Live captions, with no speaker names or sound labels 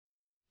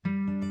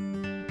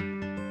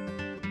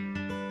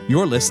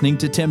You're listening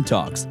to Tim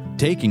Talks,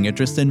 Taking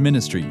Interest in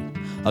Ministry,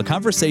 a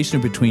conversation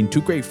between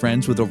two great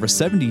friends with over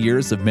 70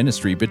 years of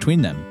ministry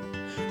between them.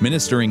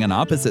 Ministering on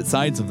opposite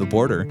sides of the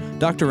border,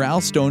 Dr. Al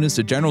Stone is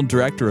the General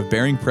Director of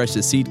Bearing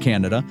Precious Seed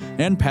Canada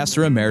and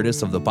Pastor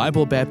Emeritus of the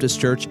Bible Baptist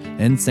Church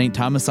in St.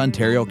 Thomas,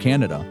 Ontario,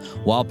 Canada,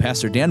 while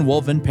Pastor Dan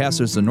Wolven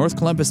pastors the North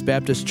Columbus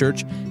Baptist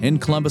Church in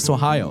Columbus,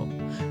 Ohio.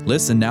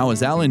 Listen now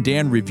as Al and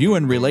Dan review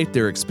and relate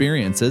their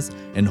experiences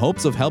in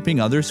hopes of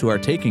helping others who are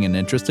taking an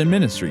interest in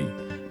ministry.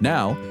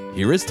 Now,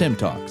 here is Tim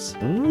Talks.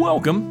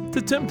 Welcome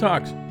to Tim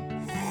Talks.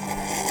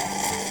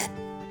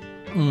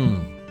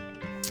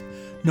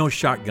 No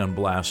shotgun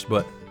blast,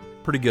 but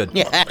pretty good.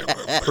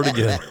 Pretty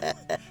good.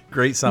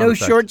 Great sound No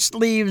effect. short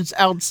sleeves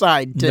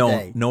outside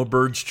today. No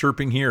birds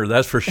chirping here,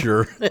 that's for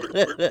sure.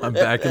 I'm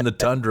back in the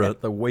tundra,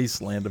 the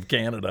wasteland of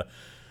Canada.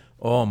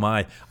 Oh,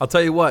 my. I'll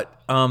tell you what,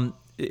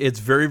 it's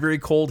very, very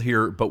cold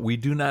here, but we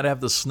do not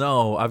have the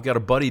snow. I've got a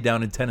buddy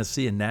down in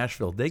Tennessee in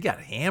Nashville. They got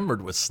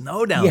hammered with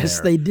snow down there. Yes,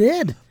 they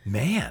did.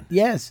 Man.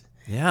 Yes.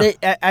 Yeah.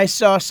 I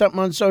saw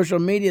something on social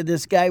media.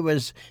 This guy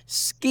was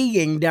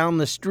skiing down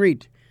the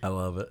street. I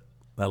love it.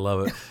 I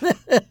love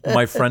it.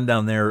 My friend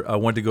down there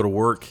went to go to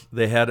work.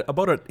 They had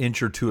about an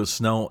inch or two of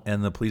snow,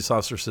 and the police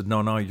officer said,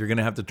 no, you're going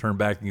to have to turn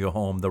back and go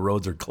home. The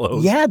roads are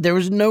closed. Yeah, there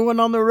was no one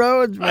on the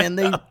roads, man.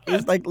 It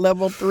was like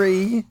level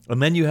 3.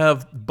 And then you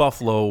have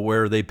Buffalo,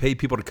 where they pay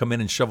people to come in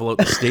and shovel out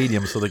the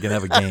stadium so they can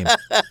have a game.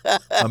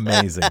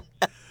 Amazing.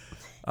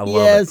 I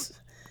love it.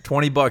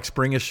 $20,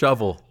 bring a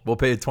shovel. We'll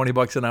pay you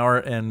 $20 an hour,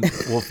 and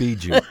we'll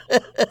feed you.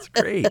 It's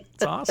great.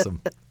 It's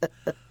awesome.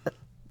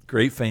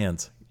 Great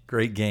fans.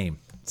 Great game.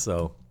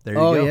 So there you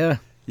go. Oh,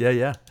 yeah.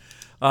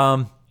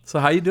 Yeah. So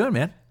how you doing,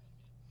 man?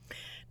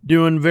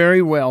 Doing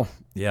very well.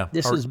 Yeah.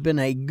 This has been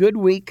a good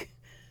week.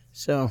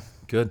 So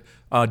Good.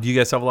 Do you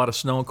guys have a lot of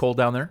snow and cold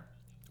down there?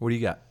 What do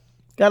you got?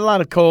 got a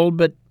lot of cold,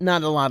 but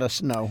not a lot of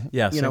snow.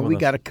 Yeah, same with we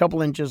us. got a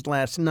couple inches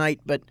last night,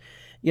 but,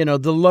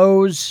 the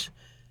lows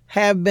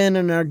have been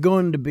and are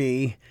going to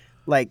be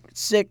like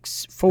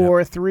 6,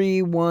 4,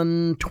 3,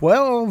 1,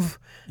 12.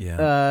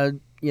 Yeah.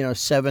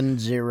 7,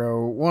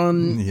 0,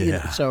 1.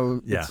 Yeah.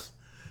 So Yeah.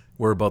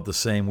 We're about the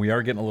same. We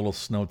are getting a little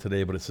snow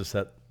today, but it's just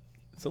that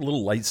it's a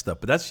little light stuff.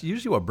 But that's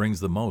usually what brings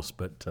the most.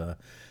 But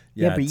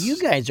yeah, but you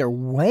guys are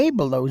way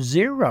below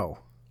 0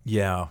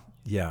 Yeah.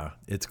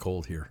 It's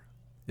cold here.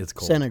 It's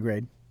cold.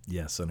 centigrade.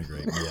 Yeah,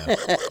 centigrade. Yeah.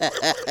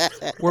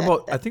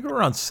 I think we're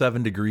around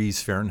 7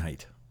 degrees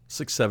Fahrenheit.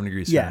 6-7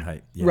 degrees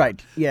Fahrenheit. Yeah.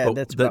 Right. Yeah, But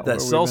that's that about where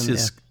we've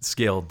Celsius been,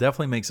 scale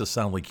definitely makes us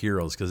sound like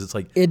heroes because it's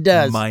like It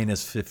does.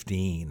 minus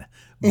 15,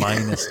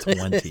 minus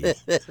 20,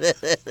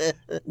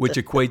 which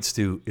equates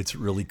to it's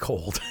really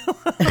cold.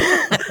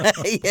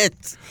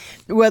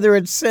 Whether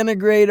it's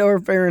centigrade or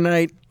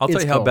Fahrenheit. I'll tell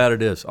it's you how cold. bad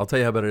it is.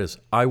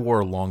 I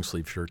wore a long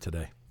sleeve shirt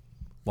today.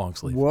 Long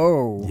sleeve.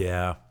 Whoa.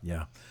 Yeah.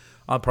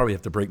 I'll probably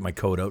have to break my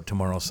coat out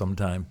tomorrow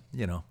sometime,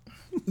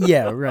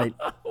 Yeah, right.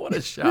 What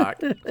a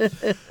shock.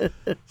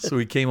 So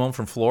we came home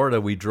from Florida.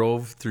 We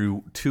drove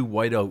through 2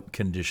 whiteout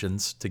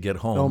conditions to get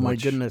home. Oh, my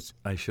which goodness.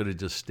 I should have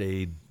just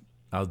stayed.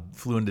 I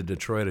flew into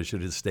Detroit. I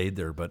should have stayed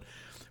there. But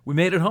we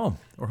made it home.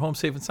 We're home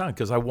safe and sound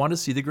because I want to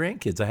see the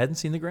grandkids. I hadn't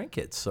seen the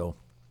grandkids. So,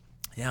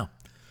 yeah.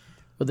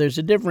 Well, there's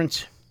a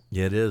difference.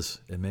 Yeah, it is.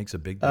 It makes a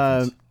big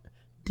difference.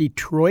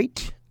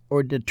 Detroit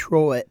or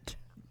Detroit?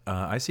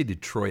 I say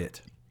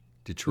Detroit.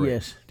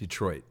 Yes.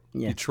 Detroit.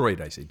 Yeah.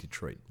 Detroit, I say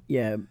Detroit.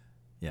 Yeah,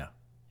 Yeah.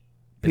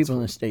 people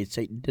in the States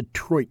say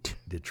Detroit.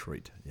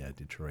 Detroit. Yeah,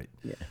 Detroit.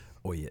 Yeah.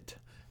 Oyet.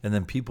 And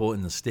then people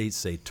in the States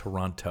say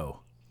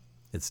Toronto.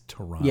 It's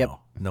Toronto. Yep.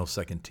 No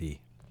second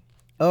T.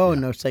 Oh,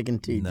 no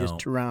second T, No just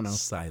Toronto.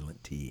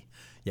 silent T.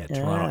 Yeah,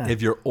 Toronto. Ah.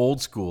 If you're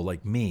old school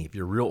like me, if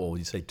you're real old,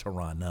 you say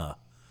Toronto.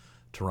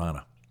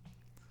 Toronto.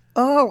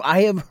 Oh,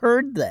 I have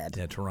heard that.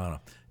 Yeah,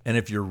 Toronto. And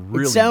if you're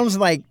really... It sounds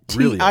like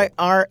really old.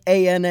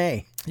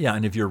 Tirana. Yeah,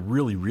 and if you're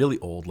really, really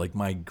old, like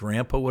my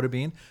grandpa would have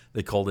been,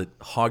 they called it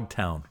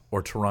Hogtown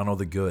or Toronto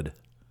the Good.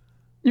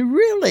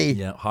 Really?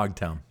 Yeah,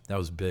 Hogtown. That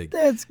was big.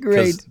 That's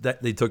great. 'Cause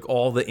they took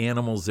all the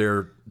animals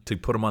there to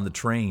put them on the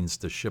trains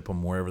to ship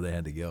them wherever they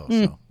had to go.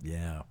 So,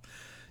 yeah.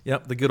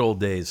 Yep, the good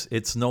old days.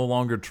 It's no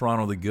longer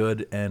Toronto the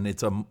Good, and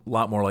it's a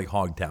lot more like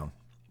Hogtown.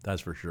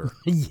 That's for sure.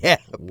 Yeah.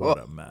 What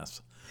a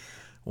mess.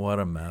 What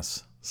a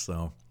mess.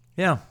 So,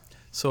 yeah.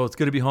 So it's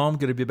good to be home.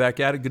 Good to be back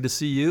at it. Good to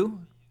see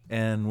you.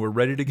 And we're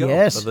ready to go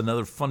Yes. with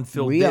another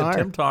fun-filled We day are. of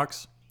Tim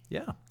Talks.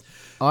 Yeah.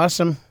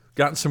 Awesome.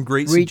 Gotten some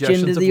great Reach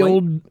suggestions into of the late.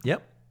 old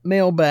Yep.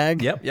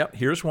 mailbag. Yep.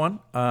 Here's one.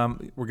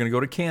 We're going to go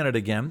to Canada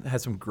again.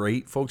 Had some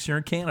great folks here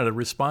in Canada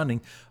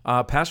responding.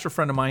 Pastor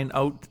friend of mine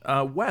out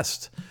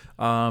west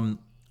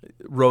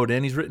wrote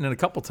in. He's written in a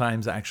couple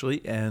times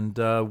actually, and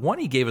one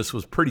he gave us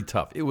was pretty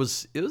tough. It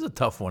was a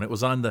tough one. It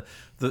was on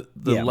the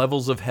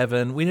levels of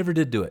heaven. We never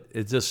did do it.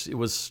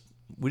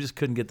 We just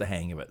couldn't get the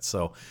hang of it,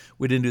 so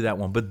we didn't do that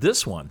one. But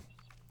this one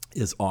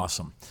is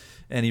awesome.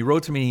 And he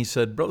wrote to me and he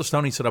said, Brother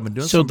Stone, he said, I've been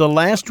doing So the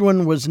last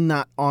one was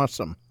not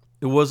awesome.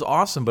 It was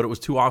awesome, but it was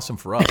too awesome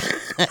for us.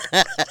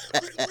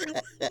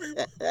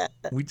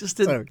 We just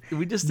didn't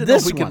know this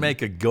if we could one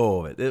make a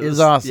go of it. It is was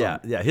awesome.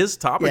 Yeah. His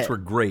topics Yeah. were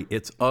great.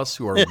 It's us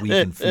who are weak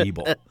and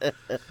feeble.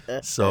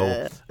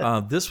 So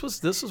this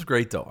was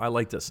great though. I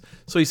like this.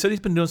 So he said he's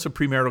been doing some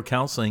premarital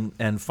counseling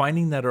and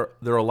finding that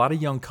there are a lot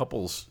of young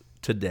couples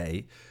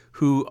today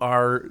who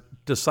are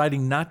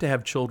deciding not to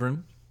have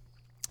children.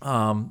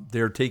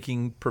 They're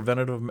taking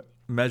preventative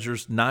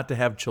measures not to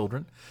have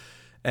children,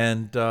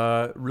 and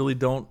really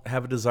don't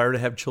have a desire to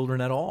have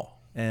children at all.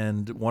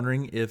 And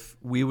wondering if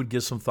we would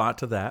give some thought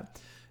to that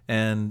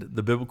and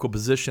the biblical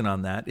position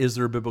on that. Is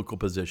there a biblical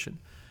position?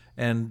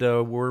 And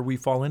where we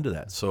fall into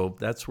that. So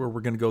that's where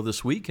we're going to go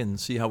this week and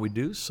see how we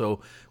do.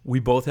 So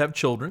we both have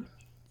children.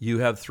 You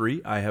have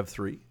 3. I have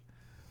 3.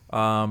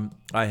 I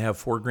have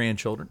 4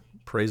 grandchildren.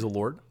 Praise the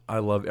Lord. I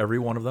love every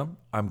one of them.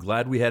 I'm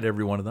glad we had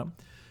every one of them.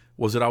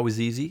 Was it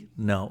always easy?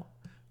 No.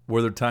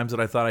 Were there times that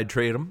I thought I'd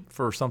trade them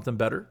for something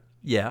better?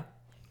 Yeah.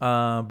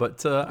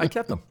 But I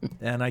kept them.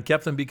 And I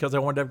kept them because I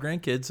wanted to have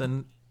grandkids,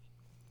 and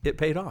it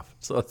paid off.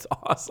 So it's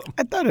awesome.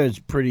 I thought it was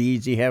pretty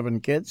easy having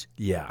kids.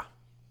 Yeah.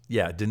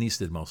 Yeah, Denise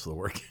did most of the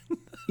work.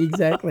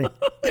 Exactly.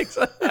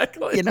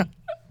 Exactly. You know.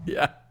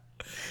 Yeah.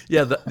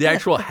 Yeah, the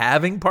actual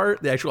having part,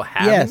 Yes.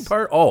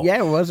 oh. Yeah,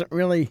 it wasn't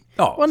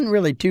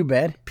really too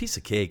bad. Piece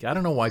of cake. I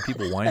don't know why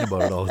people whine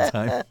about it all the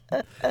time.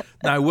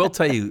 Now, I will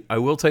tell you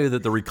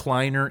that the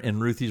recliner in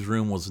Ruthie's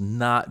room was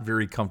not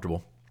very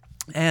comfortable.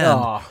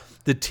 And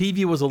the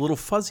TV was a little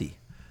fuzzy.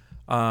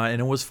 And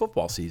it was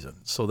football season.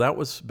 So that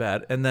was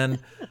bad. And then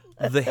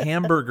the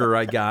hamburger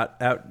I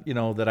got out,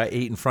 that I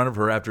ate in front of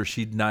her after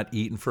she'd not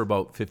eaten for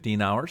about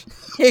 15 hours.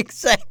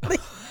 Exactly.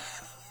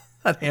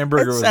 That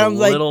hamburger was a Sounds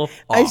like little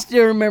I off.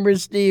 still remember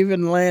Steve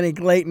and Lanny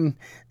Clayton.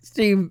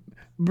 Steve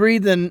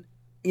breathing,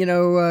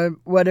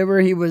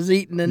 whatever he was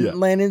eating, and Yeah.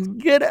 Lanny's,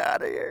 get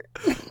out of here.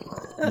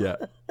 Yeah.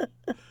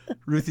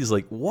 Ruthie's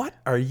like, what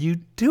are you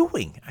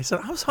doing? I said,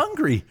 I was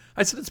hungry.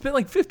 I said, it's been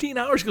like 15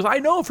 hours. She goes, I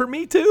know, for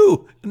me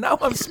too. And now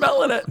I'm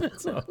smelling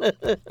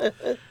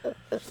it.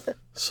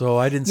 So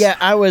I didn't. Yeah,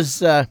 I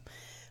was a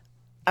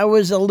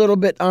little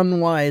bit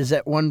unwise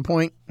at one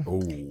point Oh.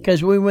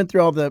 because we went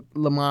through all the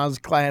Lamaze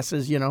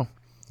classes,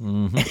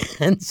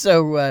 Mm-hmm. and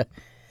so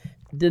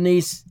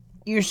Denise,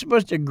 you're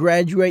supposed to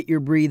graduate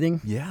your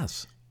breathing,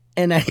 Yes.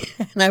 and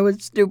I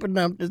was stupid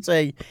enough to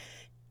say,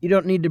 you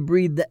don't need to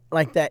breathe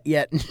like that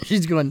yet. And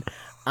she's going,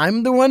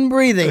 I'm the one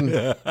breathing.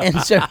 And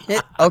so,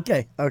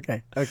 okay.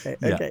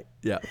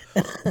 Yeah.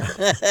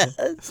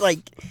 It's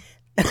like,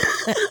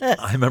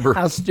 I remember.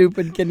 how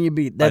stupid can you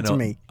be? That's I know.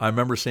 me. I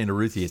remember saying to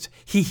Ruthie, it's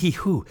he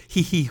who.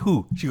 She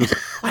goes,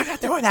 I'm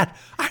not doing that.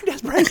 I'm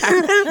just breathing.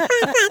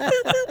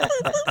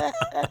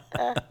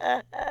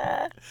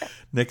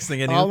 Next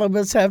thing I knew. All of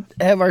us have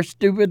our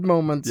stupid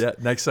moments. Yeah.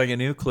 Next thing I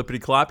knew, clippity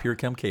clop, here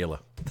come Kayla.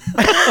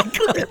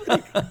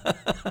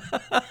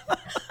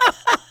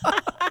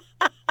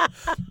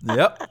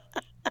 Yep.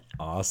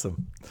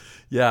 Awesome.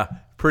 Yeah,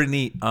 pretty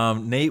neat.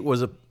 Nate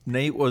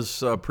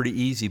was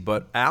pretty easy,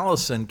 but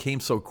Allison came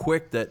so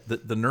quick that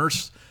the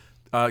nurse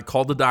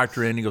called the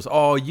doctor in. He goes,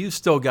 "Oh, you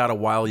still got a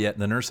while yet."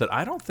 And the nurse said,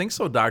 "I don't think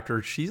so,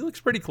 doctor. She looks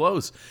pretty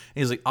close."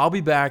 And he's like, "I'll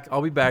be back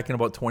in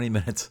about 20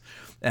 minutes."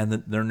 And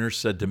the nurse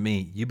said to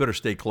me, "You better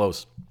stay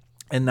close."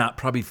 And not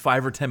probably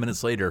 5 or 10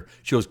 minutes later,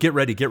 she goes, Get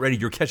ready.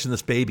 You're catching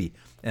this baby."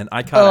 And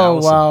I caught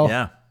Allison.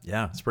 Wow.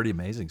 Yeah, it's pretty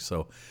amazing.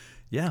 So,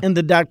 yeah. And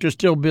the doctor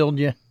still billed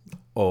you.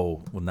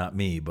 Oh, well, not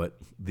me, but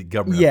the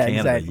government Yeah, of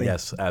Canada. exactly.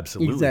 Yes,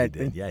 absolutely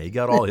Exactly. did. Yeah, he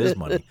got all his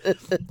money.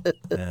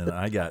 And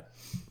I got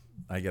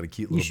a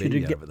cute little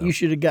baby out of it, though. You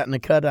should have gotten a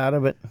cut out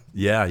of it.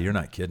 Yeah, you're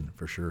not kidding,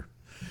 for sure.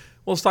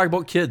 Well, let's talk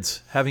about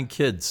kids, having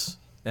kids,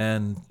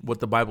 and what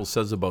the Bible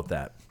says about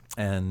that.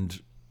 And,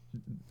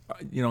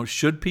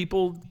 should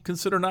people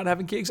consider not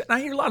having kids? And I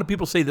hear a lot of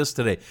people say this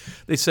today.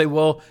 They say,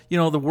 well,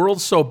 the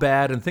world's so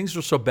bad and things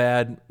are so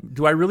bad.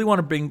 Do I really want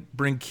to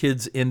bring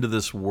kids into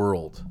this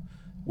world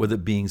with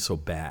it being so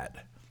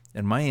bad?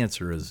 And my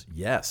answer is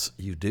yes,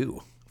 you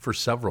do, for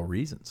several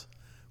reasons.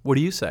 What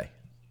do you say?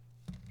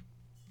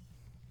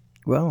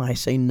 Well, I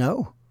say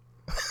no.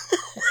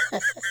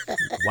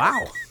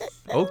 Wow.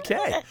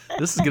 Okay.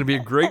 This is going to be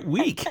a great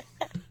week.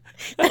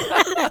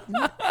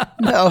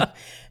 No.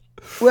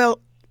 Well,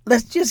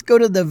 let's just go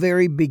to the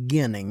very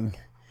beginning.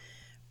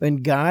 When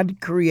God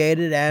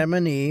created Adam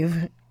and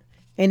Eve,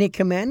 and he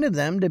commanded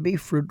them to be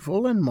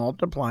fruitful and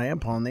multiply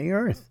upon the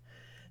earth.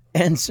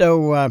 And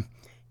so,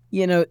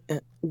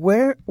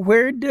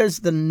 where does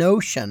the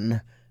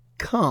notion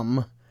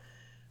come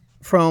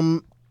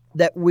from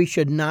that we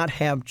should not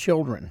have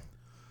children?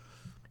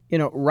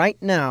 Right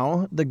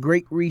now, the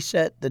Great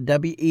Reset, the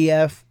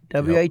WEF,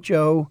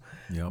 WHO,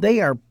 Yep.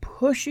 they are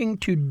pushing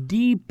to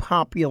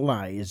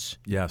depopulize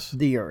Yes.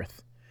 the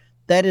earth.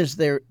 That is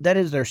their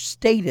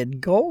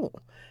stated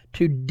goal,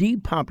 to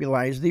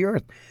depopulize the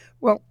earth.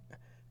 Well,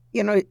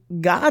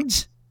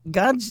 God's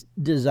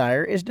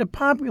desire is to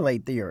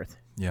populate the earth.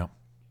 Yeah.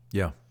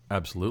 Yeah,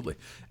 absolutely.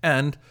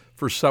 And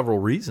for several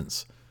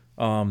reasons.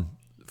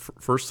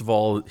 First of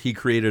all, he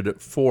created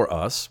it for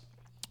us.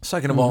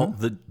 Second of all,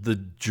 the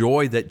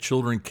joy that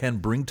children can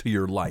bring to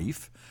your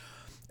life.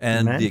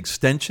 and Amen. the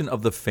extension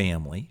of the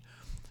family.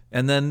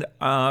 And then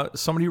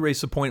somebody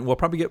raised a point. We'll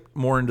probably get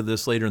more into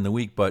this later in the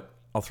week, but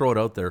I'll throw it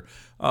out there.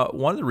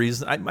 One of the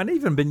reasons, it might have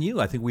even been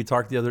you. I think we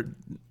talked the other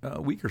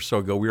week or so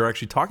ago. We were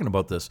actually talking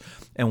about this.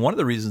 And one of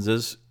the reasons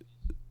is,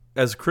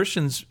 as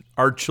Christians,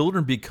 our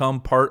children become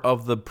part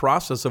of the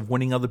process of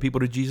winning other people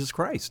to Jesus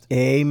Christ.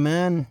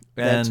 Amen.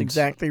 That's And-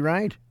 exactly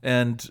right.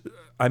 And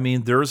I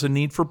mean, there's a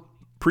need for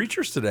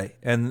preachers today,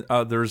 and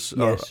there's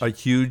Yes. a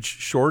huge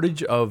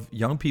shortage of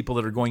young people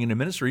that are going into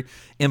ministry,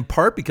 in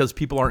part because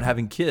people aren't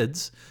having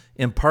kids,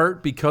 in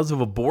part because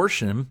of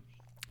abortion.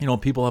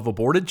 People have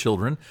aborted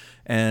children,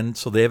 and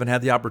so they haven't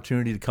had the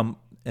opportunity to come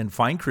and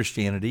find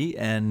Christianity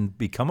and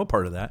become a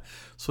part of that.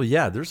 So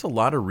yeah, there's a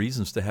lot of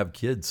reasons to have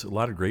kids, a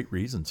lot of great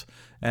reasons.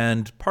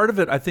 And part of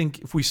it, I think,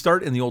 if we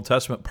start in the Old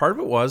Testament, part of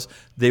it was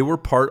they were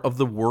part of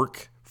the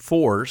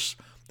workforce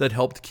that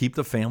helped keep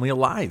the family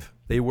alive.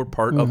 They were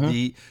part of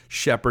the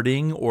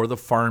shepherding or the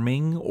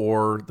farming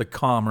or the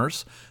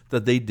commerce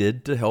that they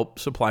did to help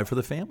supply for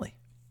the family.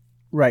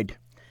 Right.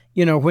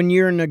 When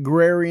you're an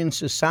agrarian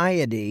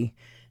society,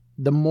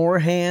 the more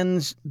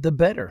hands, the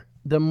better.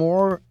 The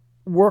more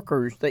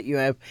workers that you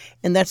have.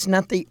 And that's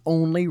not the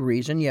only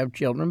reason you have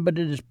children, but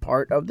it is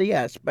part of the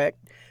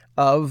aspect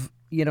of,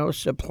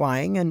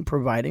 supplying and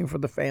providing for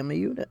the family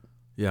unit.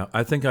 Yeah,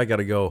 I think I got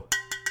to go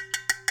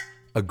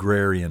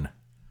agrarian.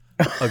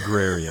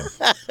 Agrarian.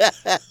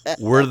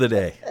 Word of the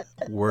day.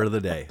 Word of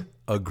the day.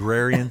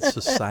 Agrarian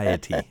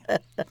society.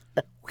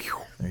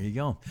 Whew, there you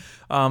go.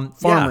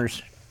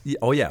 Farmers. Yeah.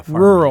 Oh, yeah. Farmers.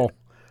 Rural.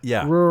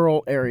 Yeah.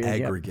 Rural areas.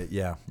 yeah. Aggregate.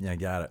 Yeah.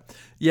 Got it.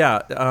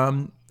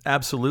 Yeah,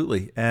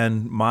 absolutely.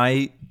 And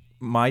my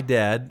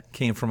dad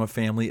came from a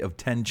family of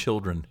 10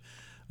 children.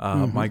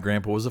 My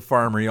grandpa was a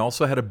farmer. He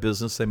also had a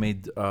business.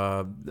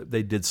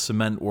 They did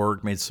cement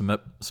work, made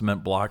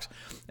cement blocks,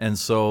 and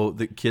so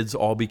the kids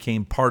all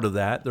became part of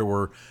that. There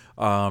were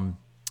 9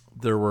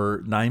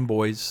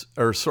 boys,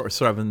 or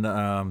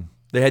 7.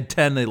 They had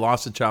 10. They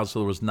lost a child, so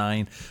there was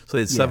 9. So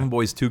they had 7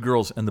 boys, 2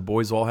 girls, and the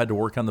boys all had to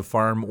work on the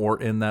farm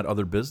or in that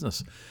other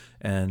business.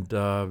 And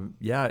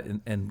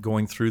and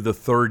going through the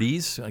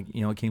 30s,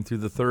 it came through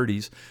the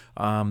 30s.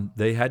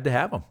 They had to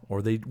have them,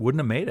 or they wouldn't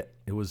have made it.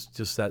 It was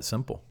just that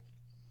simple.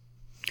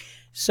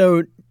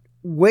 So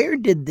where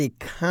did the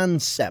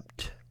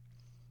concept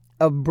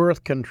of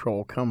birth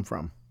control come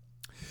from?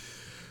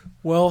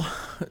 Well,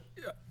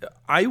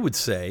 I would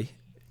say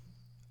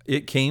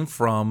it came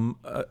from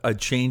a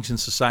change in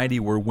society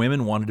where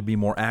women wanted to be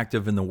more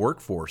active in the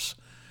workforce.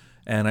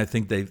 And I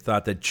think they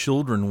thought that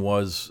children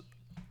was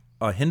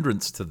a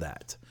hindrance to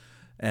that.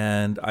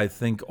 And I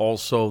think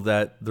also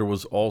that there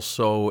was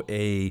also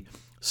a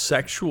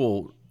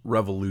sexual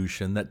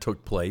revolution that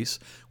took place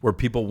where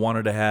people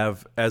wanted to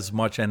have as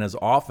much and as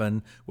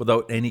often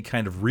without any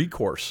kind of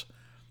recourse.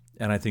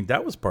 And I think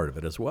that was part of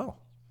it as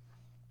well.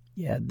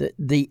 Yeah,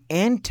 the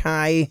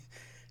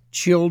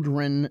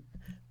anti-children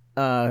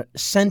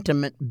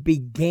sentiment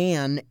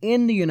began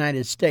in the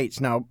United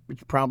States. Now,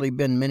 it's probably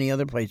been many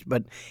other places,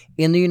 but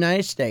in the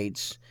United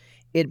States,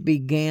 it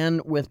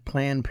began with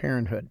Planned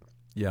Parenthood.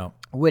 Yeah.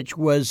 Which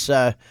was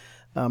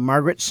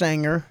Margaret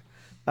Sanger,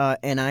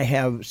 and I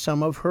have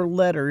some of her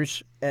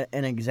letters,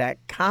 an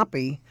exact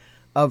copy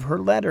of her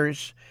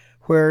letters,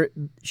 where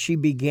she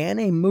began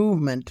a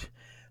movement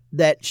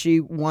that she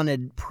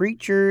wanted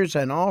preachers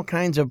and all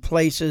kinds of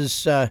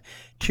places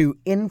to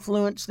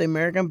influence the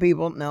American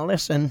people. Now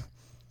listen,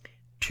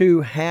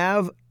 to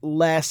have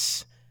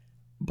less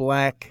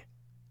black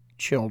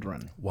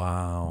children.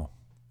 Wow.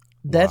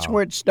 That's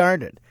where it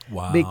started.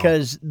 Wow.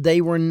 Because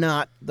they were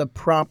not the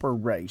proper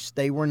race.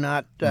 They were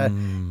not,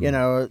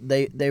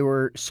 they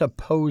were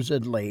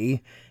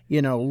supposedly,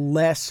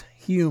 less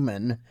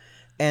human.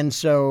 And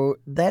so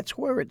that's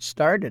where it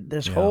started.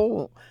 This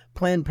whole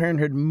Planned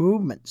Parenthood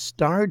movement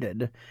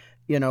started,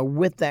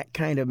 with that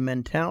kind of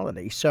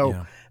mentality.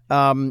 So,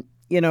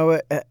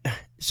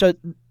 so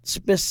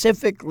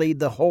specifically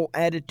the whole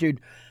attitude,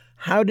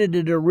 how did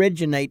it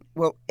originate?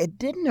 Well, it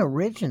didn't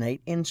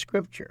originate in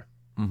Scripture.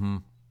 Mm-hmm.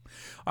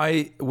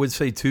 I would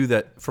say too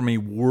that from a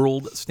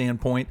world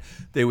standpoint,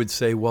 they would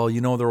say, well,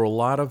 there were a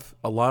lot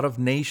of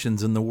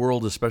nations in the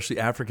world, especially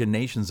African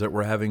nations, that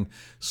were having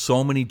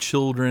so many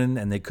children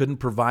and they couldn't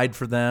provide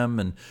for them,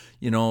 and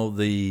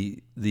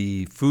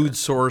the food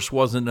source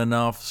wasn't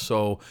enough,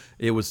 so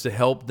it was to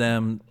help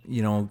them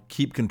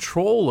keep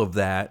control of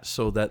that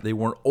so that they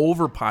weren't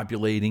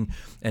overpopulating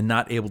and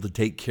not able to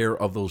take care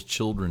of those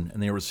children.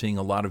 And they were seeing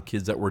a lot of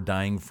kids that were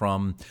dying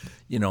from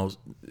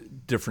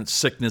different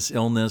sickness,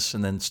 illness,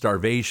 and then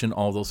starvation,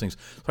 all those things.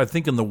 So I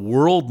think in the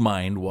world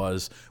mind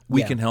was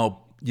we can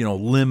help,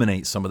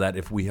 eliminate some of that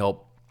if we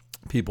help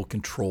people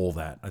control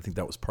that. I think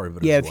that was part of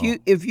it as well.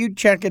 If you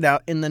check it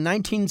out, in the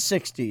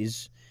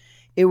 1960s,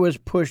 it was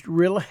pushed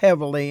real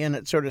heavily, and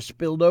it sort of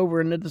spilled over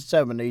into the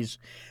 70s,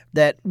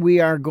 that we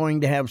are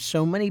going to have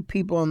so many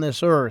people on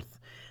this earth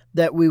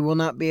that we will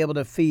not be able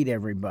to feed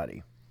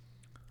everybody.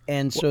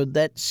 And so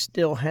that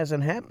still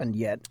hasn't happened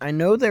yet. I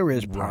know there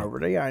is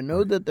poverty. I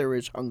know that there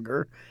is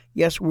hunger.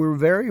 Yes, we're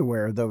very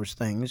aware of those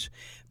things.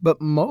 But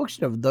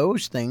most of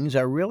those things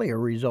are really a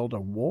result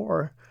of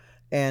war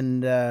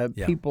and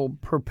people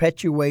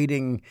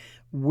perpetuating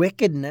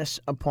wickedness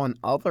upon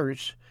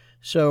others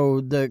so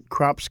the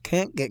crops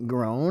can't get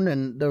grown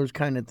and those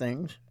kind of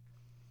things.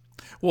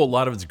 Well, a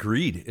lot of it's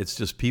greed. It's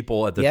just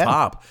people at the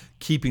top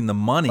keeping the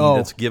money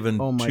that's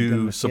given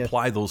to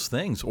supply those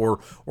things, or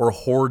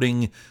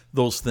hoarding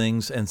those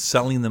things and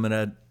selling them at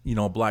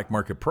a black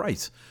market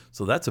price.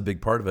 So that's a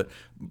big part of it.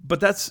 But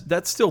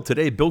that's still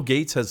today. Bill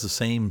Gates has the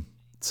same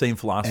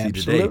philosophy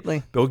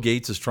today. Bill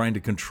Gates is trying to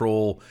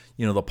control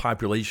the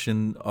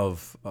population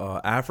of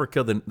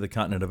Africa, the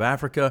continent of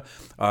Africa.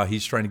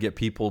 He's trying to get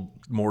people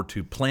more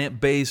to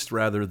plant-based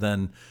rather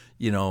than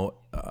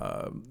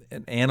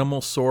an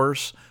animal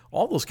source.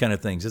 All those kind of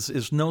things.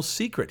 It's no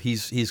secret.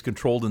 He's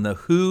controlled in the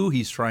WHO.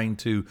 He's trying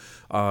to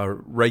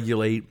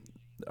regulate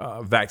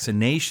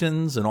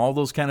vaccinations and all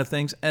those kind of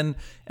things. And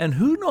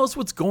who knows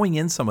what's going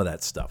in some of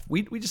that stuff?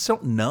 We just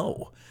don't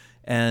know.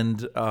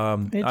 And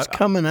it's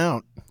coming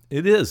out.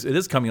 It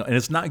is coming out, and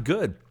it's not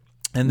good.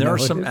 And there are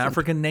some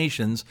African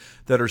nations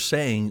that are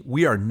saying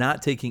we are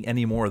not taking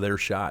any more of their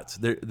shots.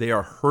 They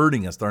are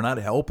hurting us. They're not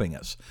helping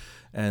us.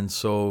 And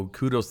so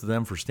kudos to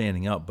them for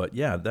standing up. But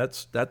yeah,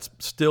 that's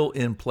still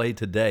in play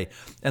today.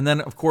 And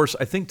then, of course,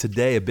 I think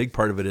today a big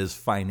part of it is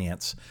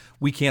finance.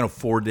 We can't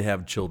afford to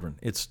have children.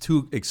 It's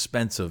too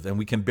expensive, and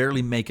we can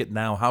barely make it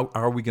now. How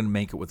are we going to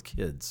make it with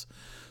kids?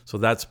 So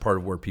that's part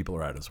of where people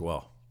are at as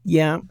well.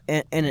 Yeah,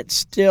 and it's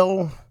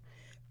still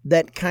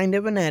that kind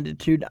of an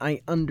attitude I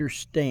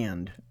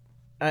understand.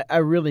 I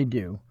really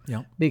do.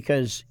 Yeah.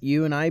 Because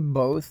you and I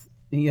both,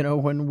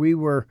 when we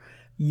were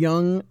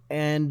young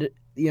and,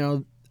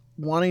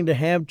 wanting to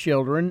have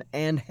children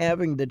and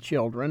having the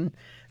children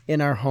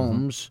in our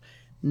homes,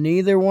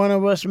 neither one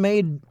of us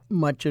made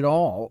much at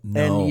all.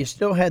 No. And you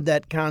still had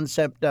that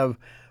concept of,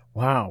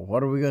 wow,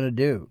 what are we going to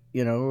do?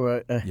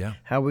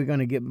 How are we going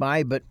to get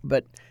by? But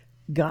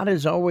God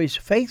is always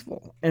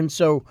faithful. And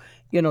so,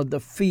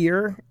 the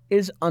fear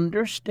is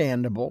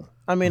understandable.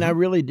 I mean, I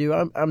really do.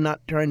 I'm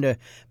not trying to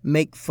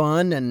make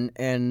fun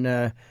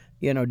and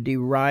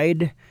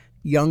deride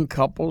young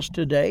couples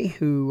today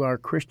who are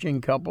Christian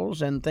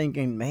couples and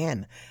thinking,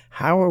 man,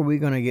 how are we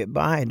going to get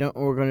by?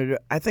 We're going to do.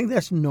 I think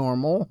that's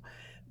normal,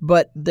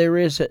 but there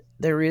is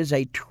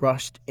a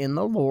trust in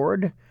the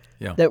Lord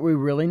that we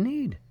really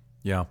need.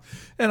 Yeah,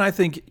 and I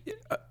think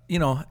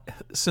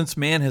since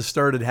man has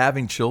started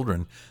having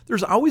children,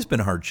 there's always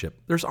been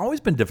hardship. There's always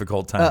been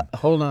difficult times.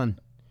 Hold on,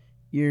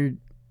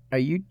 are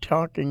you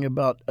talking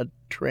about a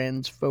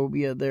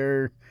transphobia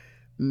there?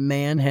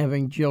 Man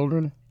having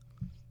children?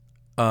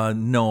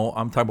 No,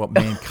 I'm talking about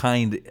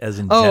mankind as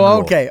in general.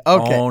 Oh, okay. Oh,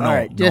 no, all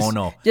right.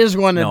 no. Just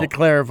wanted to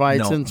clarify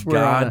since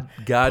we're on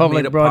God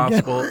public made it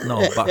broadcast. possible.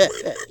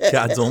 No,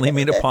 God's only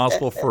made it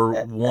possible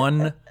for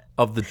one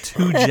of the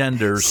two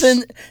genders.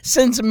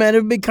 Since men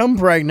have become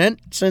pregnant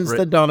since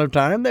the dawn of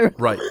time,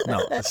 right?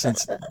 No,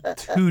 since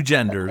two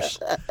genders.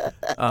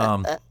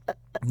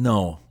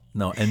 No,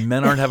 and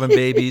men aren't having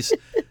babies.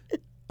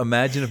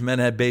 Imagine if men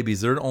had babies,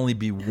 there'd only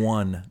be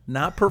one,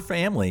 not per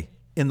family,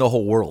 in the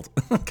whole world.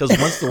 Because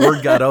once the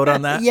word got out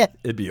on that,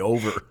 it'd be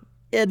over.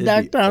 Yeah,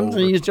 Doc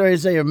Thompson used to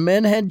always say, if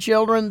men had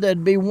children,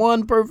 there'd be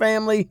one per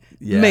family.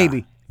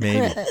 Maybe.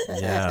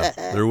 Yeah,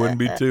 there wouldn't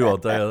be two, I'll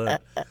tell you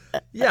that.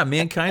 Yeah,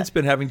 mankind's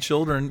been having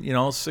children,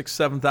 6,000,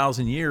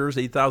 7,000 years,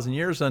 8,000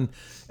 years,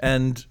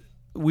 and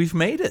we've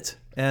made it.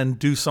 And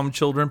do some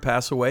children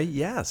pass away?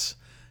 Yes.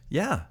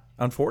 Yeah,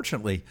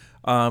 unfortunately.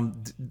 Are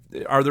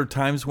there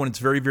times when it's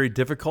very, very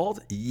difficult?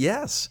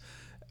 Yes.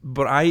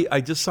 But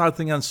I just saw a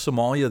thing on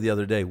Somalia the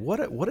other day.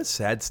 What a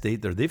sad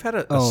state there. They've had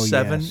a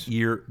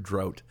 7-year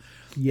drought.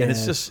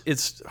 Yes. And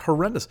it's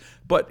horrendous.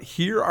 But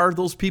here are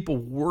those people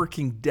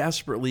working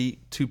desperately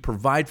to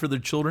provide for their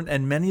children,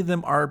 and many of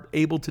them are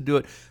able to do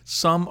it.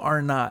 Some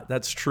are not.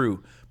 That's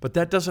true. But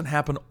that doesn't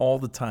happen all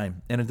the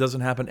time, and it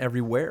doesn't happen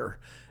everywhere.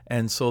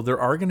 And so there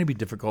are going to be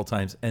difficult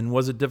times. And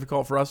was it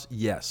difficult for us?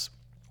 Yes.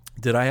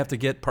 Did I have to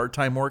get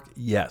part-time work?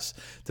 Yes.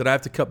 Did I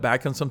have to cut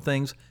back on some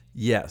things?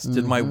 Yes.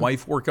 Did my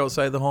wife work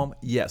outside the home?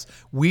 Yes.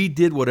 We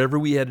did whatever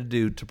we had to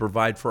do to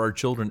provide for our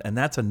children, and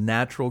that's a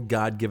natural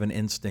God-given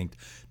instinct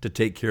to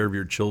take care of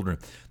your children.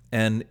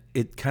 And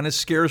it kind of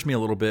scares me a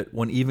little bit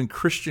when even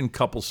Christian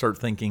couples start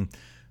thinking,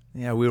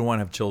 yeah, we don't want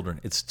to have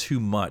children. It's too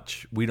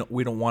much. We don't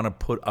want to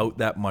put out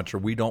that much, or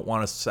we don't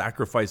want to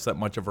sacrifice that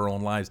much of our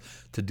own lives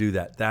to do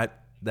that.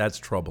 That's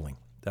troubling.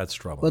 That's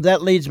troubling. Well,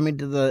 that leads me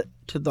to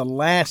the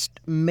last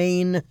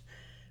main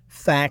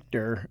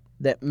factor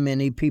that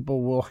many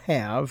people will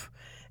have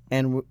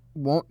and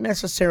won't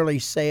necessarily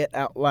say it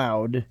out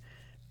loud,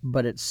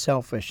 but it's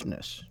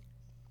selfishness.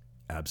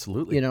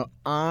 Absolutely.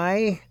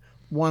 I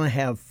want to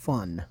have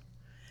fun.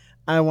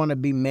 I want to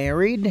be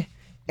married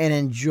and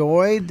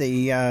enjoy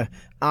the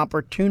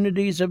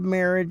opportunities of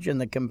marriage and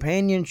the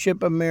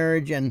companionship of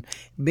marriage and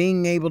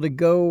being able to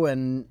go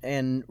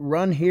and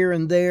run here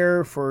and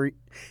there for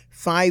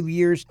 5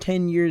 years,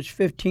 10 years,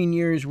 15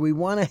 years. We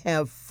want to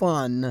have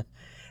fun,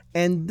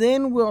 and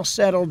then we'll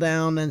settle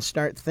down and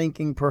start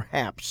thinking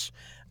perhaps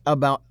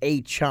about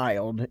a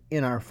child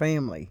in our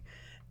family.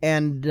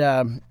 And,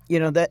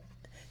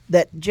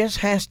 that just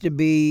has to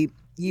be,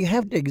 you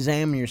have to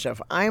examine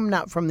yourself. I'm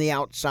not from the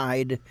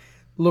outside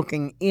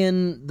looking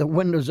in the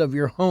windows of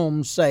your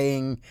home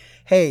saying,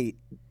 hey,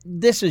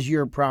 this is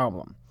your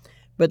problem.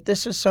 But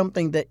this is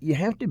something that you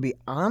have to be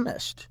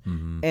honest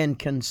and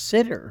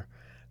consider.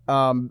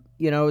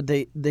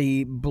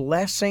 The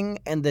blessing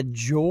and the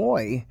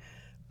joy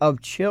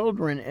of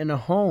children in a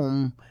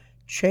home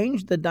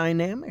change the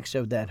dynamics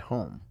of that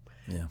home.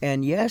 Yeah.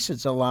 And yes,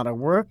 it's a lot of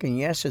work, and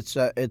yes, it's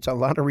a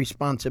lot of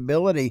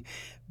responsibility.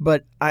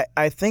 But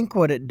I think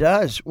what it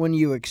does when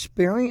you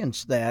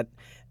experience that,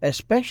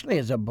 especially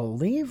as a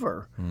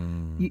believer,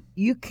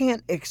 you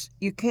can't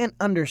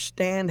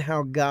understand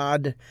how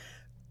God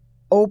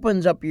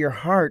opens up your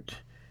heart,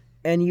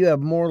 and you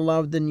have more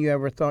love than you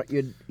ever thought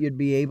you'd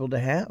be able to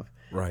have.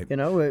 Right.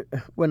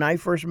 When I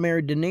first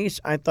married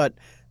Denise, I thought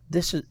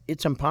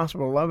it's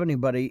impossible to love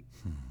anybody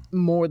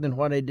more than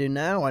what I do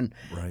now, and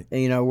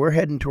we're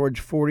heading towards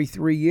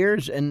 43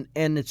 years, and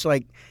it's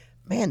like,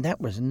 man, that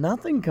was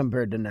nothing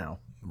compared to now.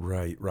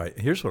 Right.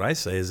 Here's what I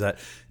say is that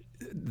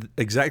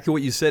exactly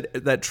what you said,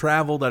 that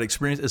travel, that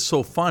experience is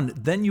so fun.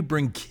 Then you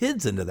bring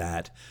kids into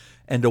that,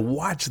 and to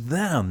watch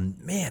them,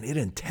 man, it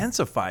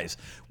intensifies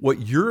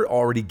what you're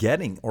already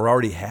getting or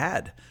already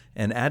had.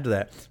 And add to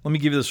that, let me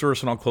give you this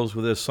verse, and I'll close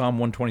with this. Psalm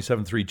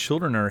 127:3,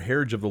 children are a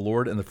heritage of the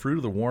Lord, and the fruit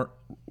of the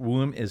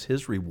womb is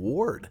his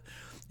reward.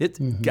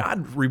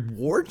 God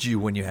rewards you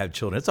when you have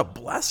children. It's a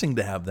blessing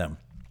to have them,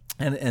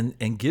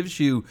 and gives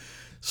you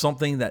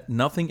something that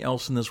nothing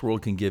else in this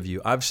world can give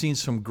you. I've seen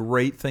some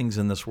great things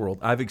in this world.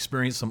 I've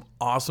experienced some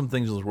awesome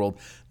things in this world.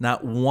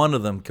 Not one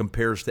of them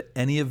compares to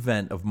any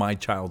event of my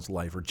child's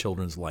life, or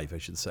children's life, I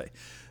should say.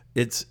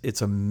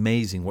 It's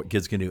amazing what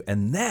kids can do.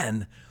 And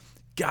then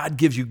God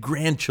gives you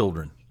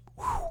grandchildren.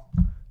 Whew,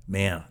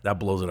 man, that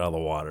blows it out of the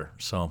water.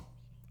 So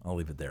I'll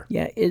leave it there.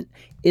 Yeah,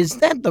 is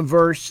that the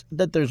verse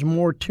that there's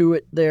more to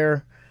it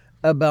there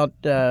about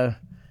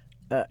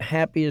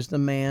happy is the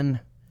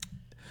man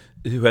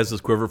who has this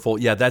quiver full?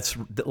 Yeah, that's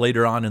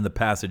later on in the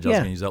passage. I was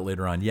going to use that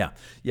later on. Yeah.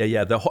 Psalm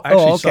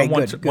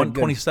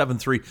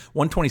 127:3,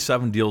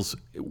 127 deals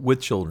with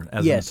children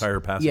as an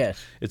entire passage.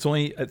 Yes. I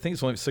think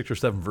it's only 6 or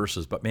 7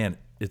 verses, but man,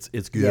 it's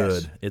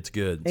good. Yes. It's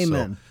good.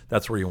 Amen. So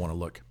that's where you want to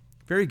look.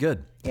 Very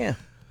good. Yeah.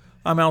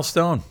 I'm Al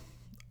Stone.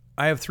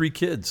 I have 3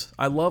 kids.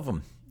 I love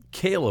them.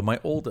 Kayla, my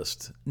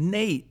oldest,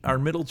 Nate, our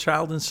middle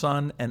child and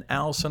son, and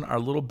Allison, our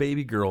little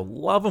baby girl.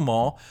 Love them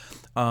all.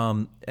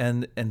 And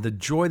the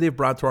joy they've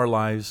brought to our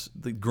lives,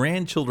 the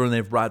grandchildren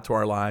they've brought to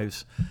our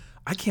lives.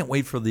 I can't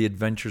wait for the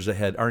adventures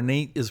ahead. Our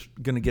Nate is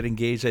going to get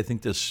engaged, I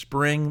think, this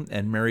spring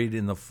and married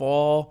in the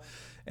fall.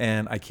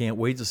 And I can't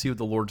wait to see what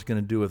the Lord's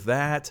going to do with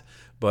that.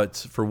 But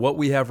for what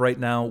we have right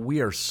now, we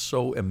are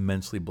so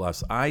immensely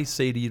blessed. I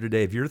say to you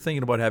today, if you're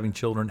thinking about having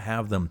children,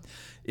 have them.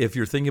 If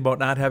you're thinking about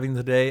not having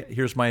them today,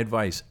 here's my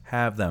advice.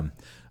 Have them.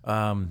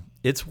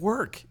 It's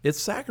work. It's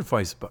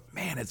sacrifice. But,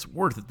 man, it's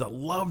worth it. The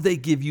love they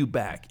give you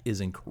back is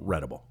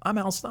incredible. I'm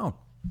Al Stone.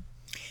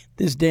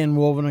 This is Dan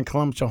Wolven in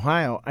Columbus,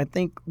 Ohio. I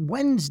think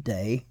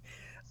Wednesday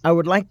I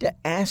would like to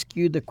ask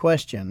you the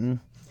question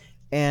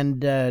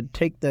and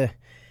take the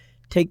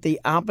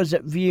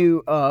opposite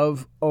view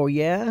of, oh,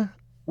 yeah?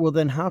 Well,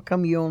 then how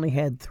come you only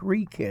had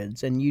 3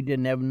 kids and you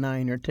didn't have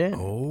 9 or 10?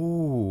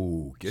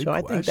 Oh, good question. So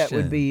I think that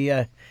would be,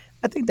 I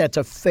think that's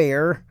a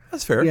fair,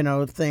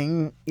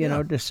 thing,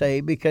 to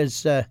say,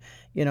 because,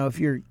 if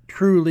you're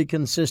truly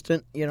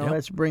consistent,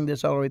 let's bring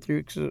this all the way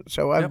through.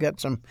 So I've got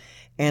some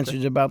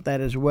answers about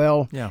that as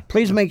well. Yeah.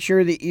 Please make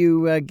sure that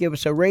you give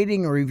us a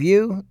rating, a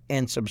review,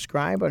 and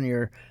subscribe on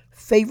your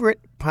favorite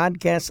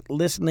podcast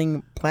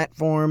listening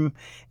platform.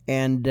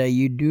 And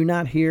you do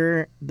not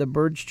hear the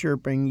birds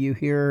chirping. You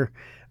hear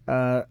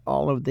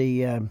all of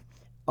the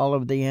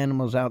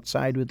animals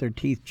outside with their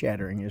teeth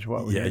chattering is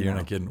what we're doing. Yeah, you're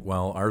not kidding.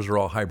 Well, ours are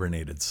all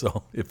hibernated,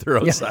 so if they're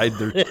outside,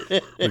 they're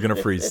going to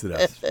freeze to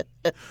death.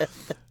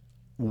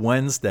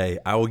 Wednesday,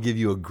 I will give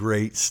you a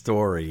great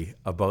story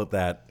about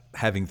that,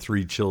 having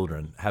 3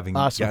 children, having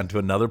gone to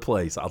another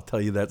place. I'll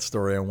tell you that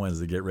story on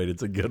Wednesday. Get ready.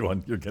 It's a good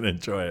one. You're going to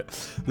enjoy it.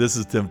 This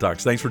is Tim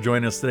Talks. Thanks for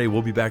joining us today.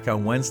 We'll be back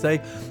on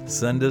Wednesday.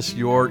 Send us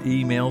your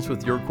emails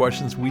with your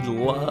questions. We'd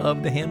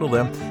love to handle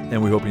them,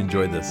 and we hope you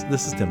enjoyed this.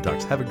 This is Tim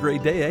Talks. Have a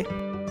great day,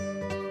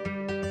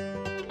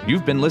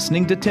 You've been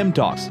listening to Tim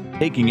Talks,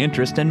 taking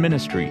interest in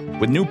ministry,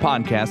 with new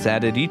podcasts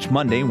added each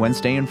Monday,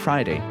 Wednesday, and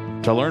Friday.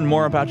 To learn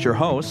more about your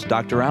hosts,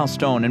 Dr. Al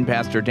Stone and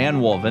Pastor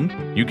Dan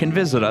Wolven, you can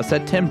visit us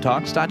at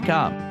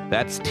timtalks.com.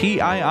 That's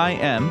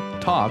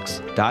TIIM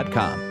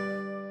Talks.com.